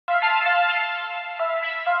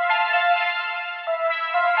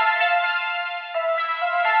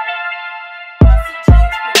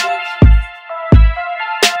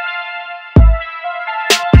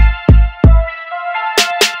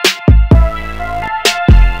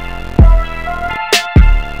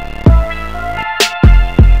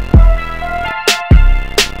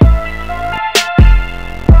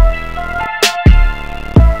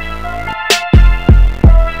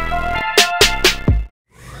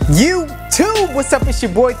YouTube, what's up? It's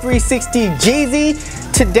your boy 360 Jeezy.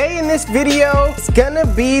 Today in this video, it's gonna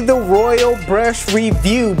be the Royal Brush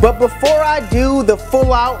review. But before I do the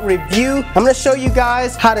full out review, I'm gonna show you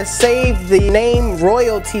guys how to save the name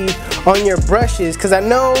Royalty on your brushes. Cause I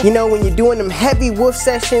know, when you're doing them heavy woof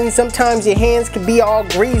sessions, sometimes your hands can be all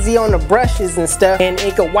greasy on the brushes and stuff, and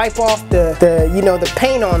it could wipe off the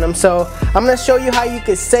paint on them. So I'm gonna show you how you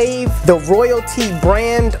could save the Royalty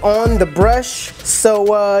brand on the brush.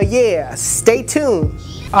 So yeah, stay tuned.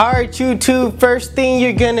 Alright YouTube, first thing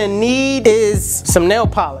you're gonna need is some nail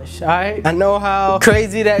polish, alright? I know how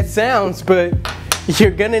crazy that sounds, but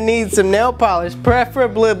you're gonna need some nail polish,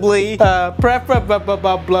 preferably, I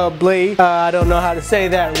don't know how to say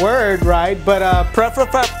that word right, but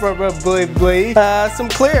preferably some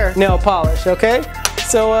clear nail polish, okay?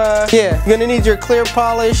 So yeah, you're gonna need your clear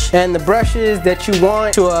polish and the brushes that you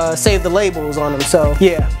want to save the labels on them, so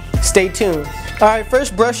yeah, stay tuned. Alright,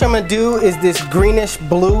 first brush I'm going to do is this greenish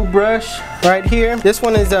blue brush right here. This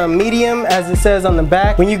one is medium, as it says on the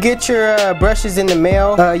back. When you get your brushes in the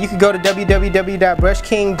mail, you can go to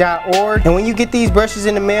www.brushking.org, and when you get these brushes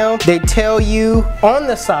in the mail, they tell you on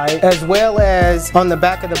the site as well as on the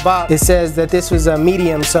back of the box, it says that this was a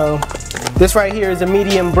medium. So this right here is a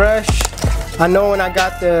medium brush. I know when I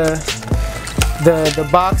got the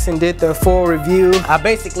box and did the full review, I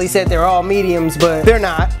basically said they're all mediums, but they're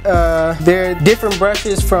not. They're different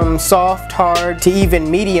brushes from soft, hard to even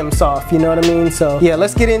medium soft, you know what I mean? So yeah,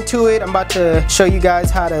 let's get into it. I'm about to show you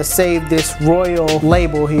guys how to save this Royal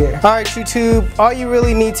label here. Alright YouTube, all you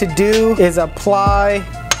really need to do is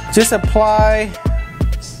just apply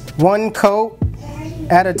one coat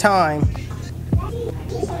at a time.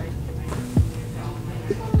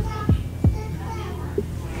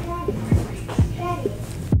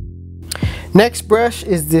 Next brush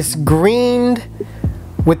is this green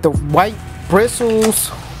with the white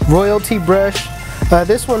bristles Royalty brush.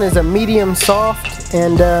 This one is a medium soft,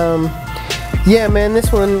 and yeah man,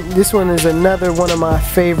 this one is another one of my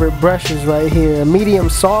favorite brushes right here. A medium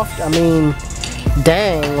soft, I mean,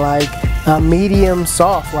 dang, like a medium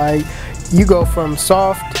soft, like you go from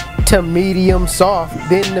soft to medium soft,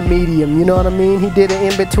 then to medium, you know what I mean? He did it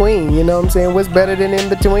in between, you know what I'm saying? What's better than in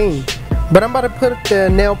between? But I'm about to put the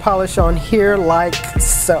nail polish on here like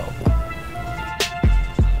so.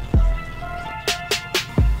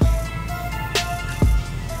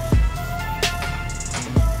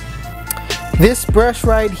 This brush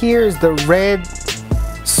right here is the red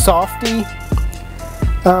Softy.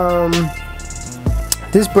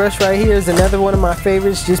 This brush right here is another one of my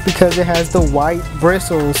favorites just because it has the white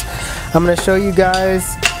bristles. I'm going to show you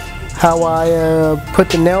guys how I put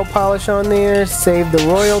the nail polish on there, save the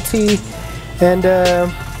Royalty. And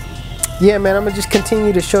yeah man, I'm gonna just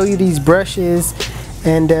continue to show you these brushes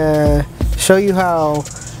and show you how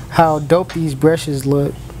dope these brushes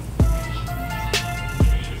look.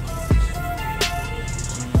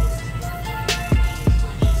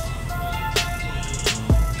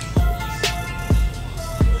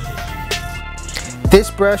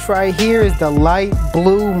 This brush right here is the light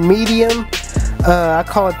blue medium. I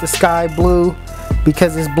call it the sky blue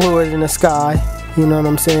because it's bluer than the sky. You know what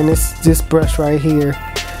I'm saying? This brush right here,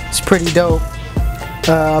 it's pretty dope.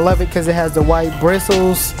 I love it because it has the white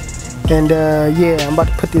bristles. And yeah, I'm about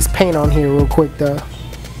to put this paint on here real quick though.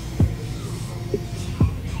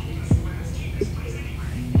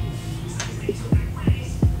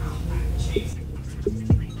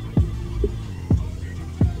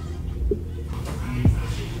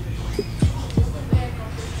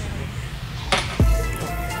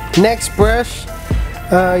 Next brush,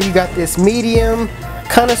 you got this medium,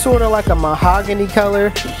 kind of sort of like a mahogany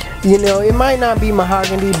color. You know, it might not be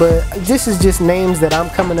mahogany, but this is just names that I'm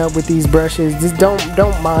coming up with these brushes. Just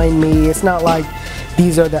don't mind me. It's not like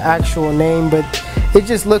these are the actual name, but it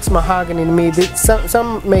just looks mahogany to me.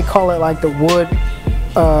 Some may call it like the wood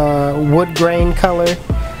grain color,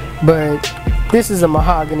 but this is a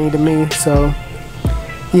mahogany to me. So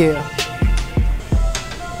yeah.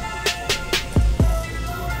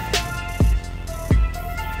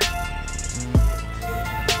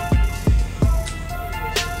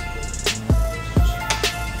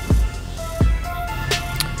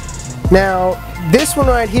 Now, this one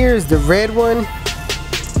right here is the red one.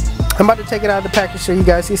 I'm about to take it out of the package so you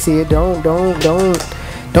guys can see it. Don't do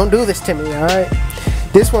this to me, alright?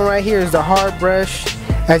 This one right here is the hard brush.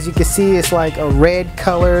 As you can see, it's like a red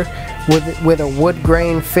color with a wood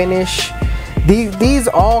grain finish. These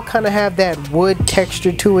all kind of have that wood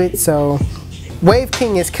texture to it, so Wave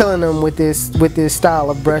King is killing them with this style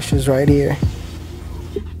of brushes right here.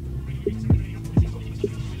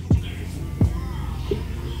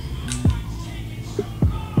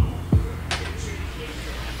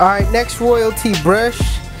 Alright, next Royalty brush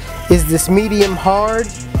is this medium hard.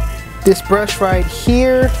 This brush right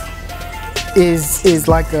here is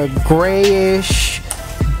like a grayish,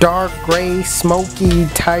 dark gray, smoky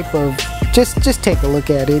type of, just take a look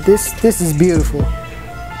at it. This is beautiful.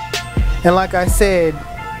 And like I said,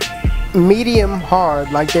 medium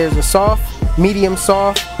hard, like there's a soft, medium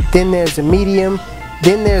soft, then there's a medium,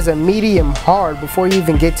 then there's a medium hard before you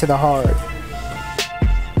even get to the hard.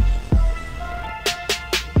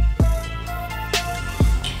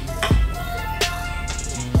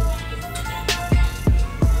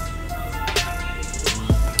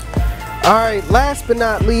 Alright, last but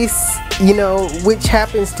not least, you know, which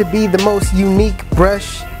happens to be the most unique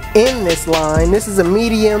brush in this line. This is a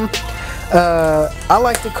medium. I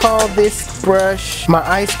like to call this brush my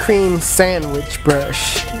ice cream sandwich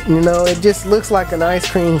brush. You know, it just looks like an ice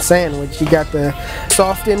cream sandwich. You got the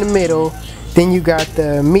soft in the middle, then you got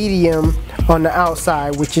the medium on the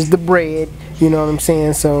outside, which is the bread. You know what I'm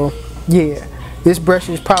saying? So, yeah, this brush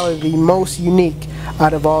is probably the most unique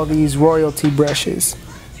out of all these Royalty brushes.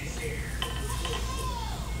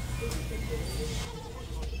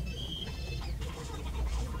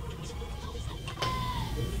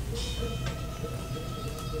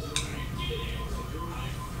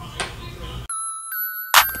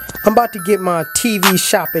 I'm about to get my TV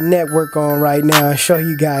shopping network on right now and show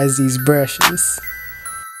you guys these brushes.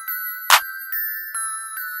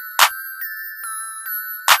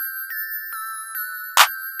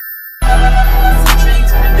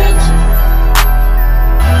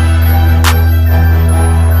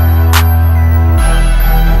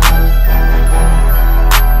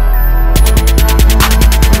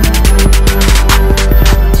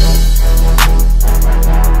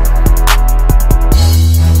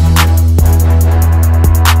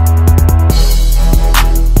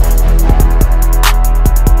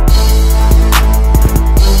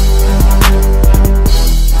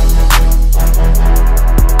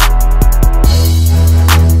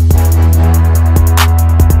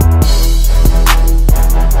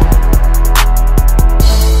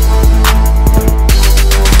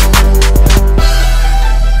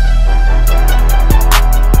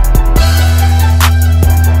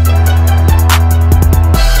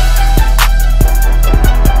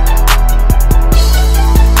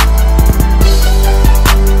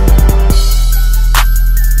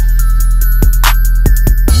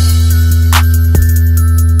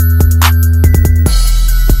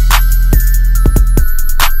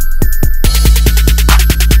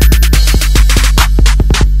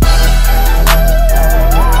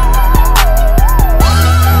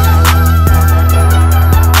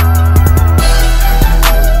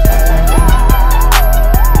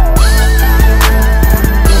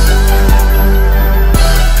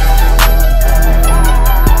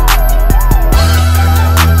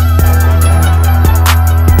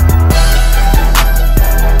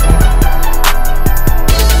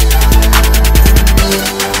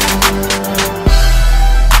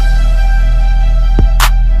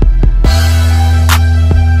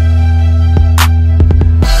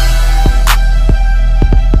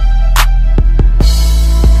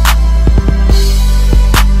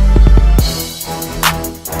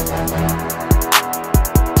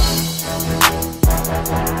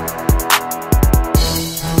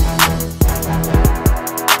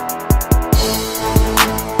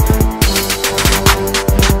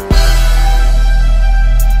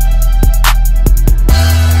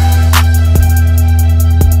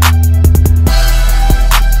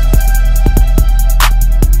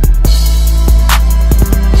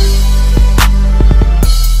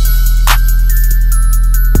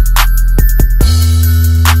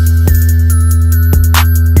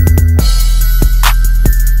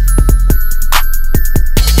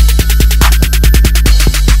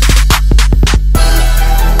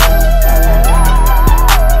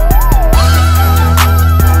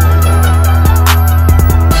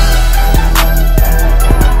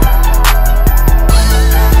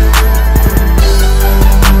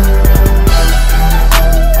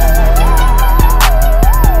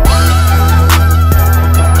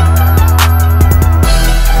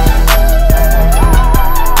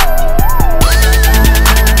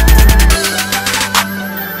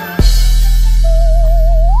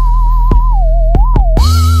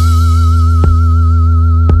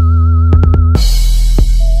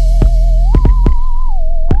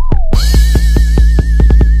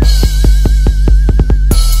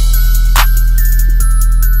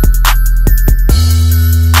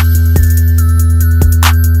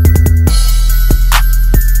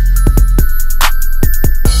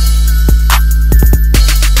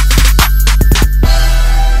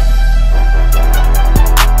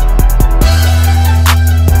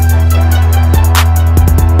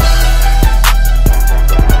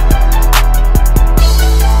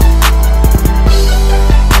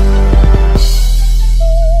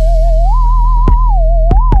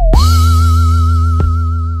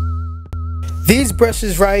 These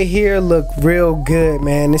brushes right here look real good,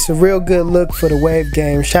 man. It's a real good look for the wave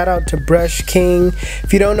game. Shout out to Brush King.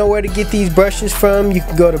 If you don't know where to get these brushes from, you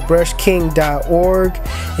can go to brushking.org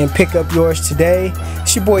and pick up yours today.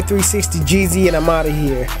 It's your boy 360 Jeezy, and I'm out of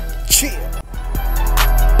here. Chill.